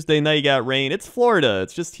 Tuesday night, you got rain. It's Florida.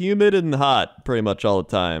 It's just humid and hot pretty much all the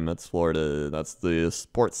time. That's Florida. That's the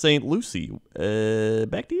Port St. Lucie.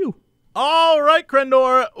 Back to you. All right,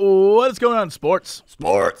 Crendor. What is going on in sports?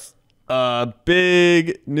 Sports.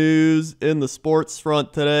 Big news in the sports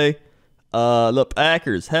front today. The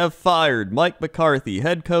Packers have fired Mike McCarthy,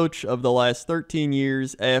 head coach of the last 13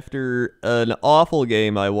 years, after an awful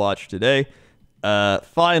game I watched today.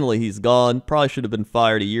 Finally, he's gone. Probably should have been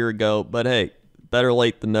fired a year ago, but hey, better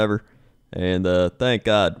late than never. And thank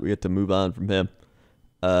God we get to move on from him.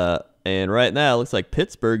 And right now, it looks like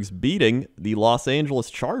Pittsburgh's beating the Los Angeles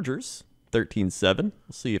Chargers 13-7. We'll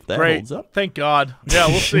see if that holds up. Thank God. Yeah,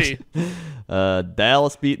 we'll see.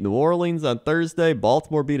 Dallas beat New Orleans on Thursday.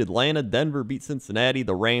 Baltimore beat Atlanta. Denver beat Cincinnati.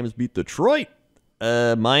 The Rams beat Detroit.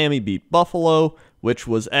 Miami beat Buffalo, which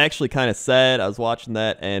was actually kind of sad. I was watching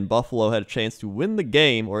that, and Buffalo had a chance to win the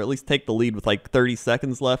game, or at least take the lead with like 30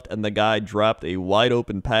 seconds left, and the guy dropped a wide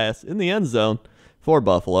open pass in the end zone for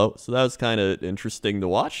Buffalo. So that was kind of interesting to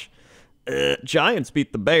watch. Giants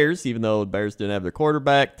beat the Bears, even though the Bears didn't have their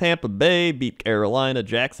quarterback. Tampa Bay beat Carolina.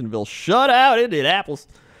 Jacksonville shut out Indianapolis.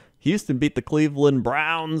 Houston beat the Cleveland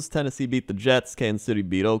Browns. Tennessee beat the Jets. Kansas City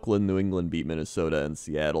beat Oakland. New England beat Minnesota. And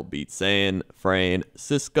Seattle beat San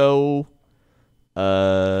Francisco.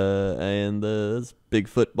 And there's big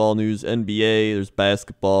football news. NBA, there's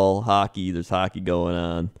basketball, hockey. There's hockey going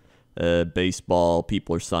on. Baseball,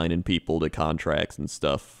 people are signing people to contracts and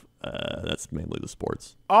stuff. That's mainly the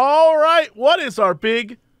sports. All right. What is our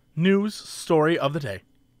big news story of the day?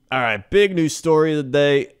 All right. Big news story of the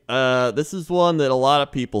day. This is one that a lot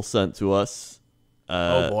of people sent to us.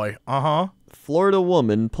 Oh, boy. Uh-huh. Florida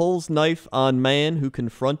woman pulls knife on man who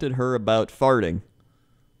confronted her about farting.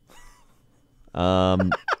 All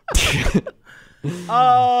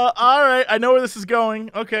right. I know where this is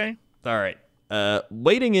going. Okay. All right.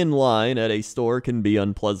 Waiting in line at a store can be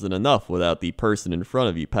unpleasant enough without the person in front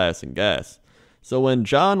of you passing gas. So when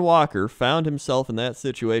John Walker found himself in that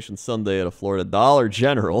situation Sunday at a Florida Dollar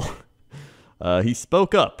General, he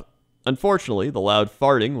spoke up. Unfortunately, the loud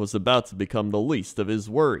farting was about to become the least of his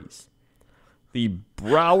worries. The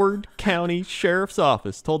Broward County Sheriff's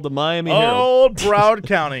Office told the Miami Herald. Old Broward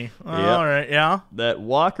County. All right, yeah. That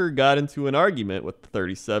Walker got into an argument with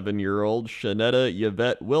 37-year-old Shanetta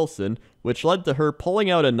Yvette Wilson, which led to her pulling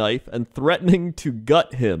out a knife and threatening to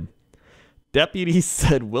gut him. Deputies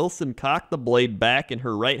said Wilson cocked the blade back in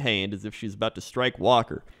her right hand as if she's about to strike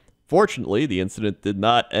Walker. Fortunately, the incident did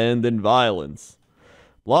not end in violence.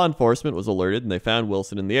 Law enforcement was alerted and they found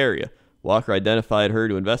Wilson in the area. Walker identified her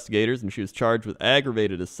to investigators, and she was charged with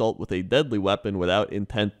aggravated assault with a deadly weapon without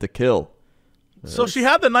intent to kill. So she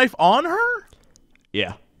had the knife on her?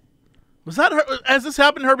 Yeah. Was that her? Has this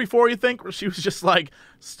happened to her before, you think? Where she was just like,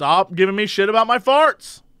 stop giving me shit about my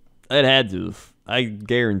farts? It had to. I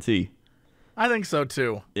guarantee. I think so,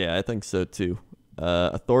 too. Yeah, I think so, too.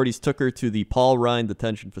 Authorities took her to the Paul Ryan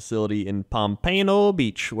Detention Facility in Pompano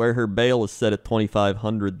Beach, where her bail was set at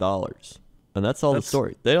 $2,500. And that's all the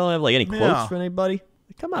story. They don't have like any quotes for anybody?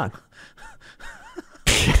 Come on.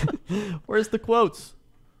 Where's the quotes?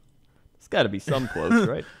 There's got to be some quotes,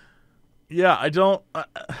 right? Yeah, I don't.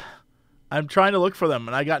 I'm trying to look for them,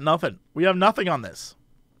 and I got nothing. We have nothing on this.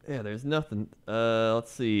 Yeah, there's nothing.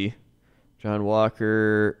 Let's see. John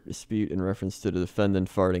Walker dispute in reference to the defendant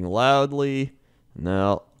farting loudly.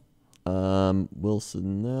 No.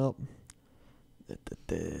 Wilson, no.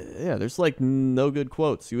 Yeah, there's like no good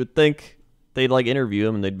quotes. You would think they'd like interview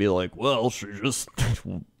him and they'd be like, well, she just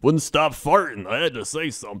wouldn't stop farting. I had to say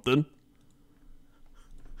something.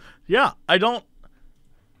 Yeah, I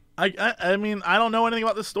mean, I don't know anything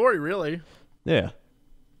about this story, really. Yeah.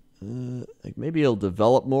 Like maybe it'll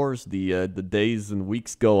develop more as the days and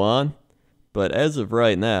weeks go on. But as of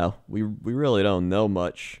right now, we really don't know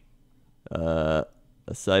much.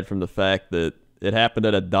 Aside from the fact that it happened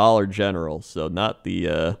at a Dollar General, so not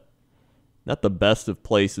the best of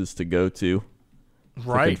places to go to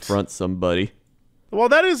confront somebody. Well,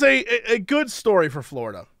 that is a good story for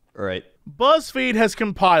Florida. Right. BuzzFeed has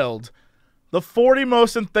compiled the 40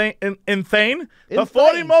 most insane things that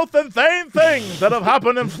have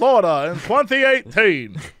happened in Florida in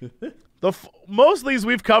 2018. Most of these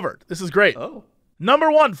we've covered. This is great. Oh.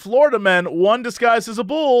 Number 1, Florida man, one disguised as a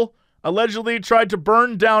bull, allegedly tried to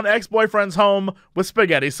burn down ex-boyfriend's home with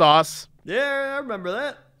spaghetti sauce. Yeah, I remember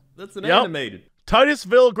that. That's an animated.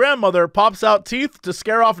 Titusville grandmother pops out teeth to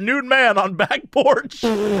scare off nude man on back porch.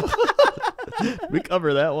 We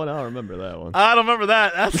cover that one. I don't remember that one. I don't remember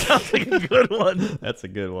that. That sounds like a good one. That's a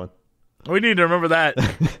good one. We need to remember that.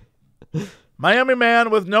 Miami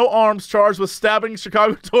man with no arms charged with stabbing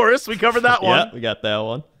Chicago tourists. We covered that one. Yeah, we got that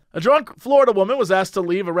one. A drunk Florida woman was asked to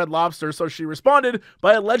leave a Red Lobster, so she responded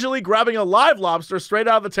by allegedly grabbing a live lobster straight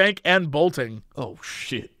out of the tank and bolting. Oh,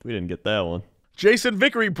 shit. We didn't get that one. Jason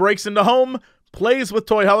Vickery breaks into home, plays with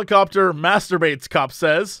toy helicopter, masturbates, cop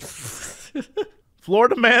says.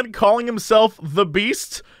 Florida man calling himself the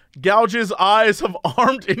Beast gouges eyes of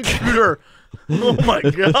armed intruder. Oh, my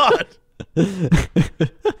God.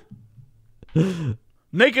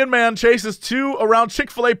 Naked man chases 2 around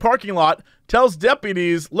Chick-fil-A parking lot, tells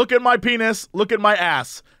deputies, look at my penis, look at my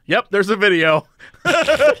ass. Yep, there's a video.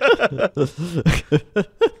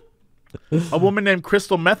 A woman named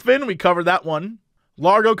Crystal Methvin, we covered that one.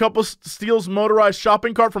 Largo couple steals motorized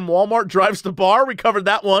shopping cart from Walmart, drives to bar, we covered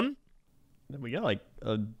that one. We got like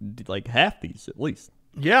half these at least.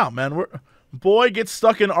 Yeah, man. Boy gets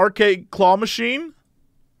stuck in arcade claw machine.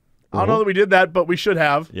 I don't know that we did that, but we should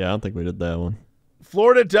have. Yeah, I don't think we did that one.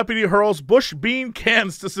 Florida deputy hurls bush bean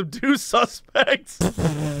cans to subdue suspects.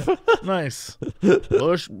 Nice.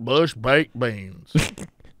 Bush baked beans.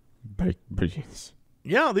 Baked beans.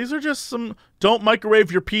 Yeah, these are just some. Don't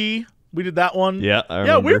microwave your pee. We did that one. Yeah, I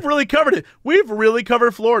remember. Yeah, we've really covered it. We've really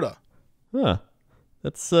covered Florida. Huh.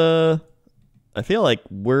 That's I feel like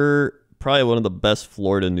we're probably one of the best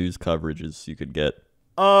Florida news coverages you could get.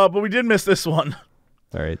 But we did miss this one.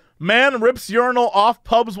 All right. Man rips urinal off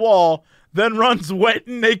pub's wall, then runs wet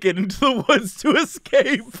and naked into the woods to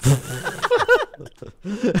escape.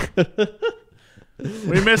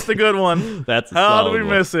 We missed a good one. That's a how solid did we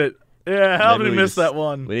one. miss it? Yeah, how Maybe did we miss that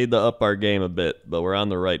one? We need to up our game a bit, but we're on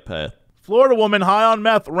the right path. Florida woman high on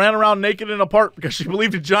meth ran around naked in a park because she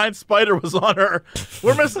believed a giant spider was on her.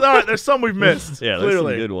 We're missing. All right, there's some we've missed. Yeah, there's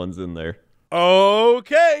clearly some good ones in there.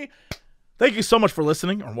 Okay. Thank you so much for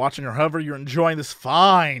listening or watching or however you're enjoying this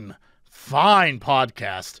fine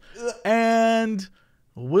podcast. And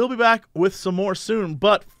we'll be back with some more soon.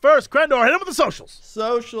 But first, Crendor, hit him with the socials.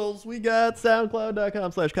 Socials, we got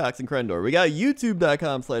soundcloud.com/Cox and Crendor. We got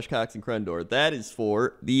youtube.com/Cox and Crendor. That is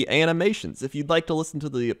for the animations. If you'd like to listen to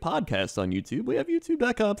the podcast on YouTube, we have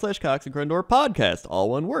youtube.com/Cox and Crendor podcast, all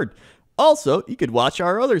one word. Also, you could watch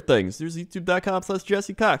our other things. There's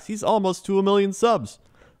youtube.com/Jesse Cox. He's almost to 1 million subs.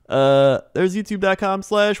 There's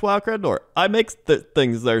youtube.com/WowCrendor. I make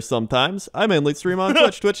things there sometimes. I mainly stream on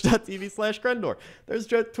Twitch, twitch.tv/Crendor. There's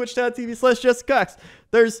twitch.tv/Jesse Cox.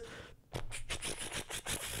 There's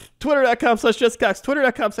twitter.com/Jesse Cox,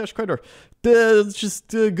 twitter.com/Crendor. Just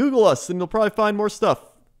Google us and you'll probably find more stuff.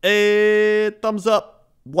 A thumbs up,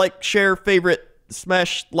 like, share, favorite,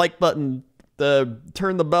 smash like button,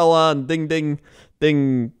 turn the bell on, ding, ding,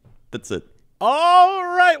 ding. That's it. All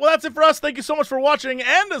right. Well, that's it for us. Thank you so much for watching.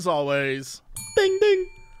 And as always, Ding, ding.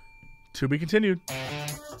 to be continued.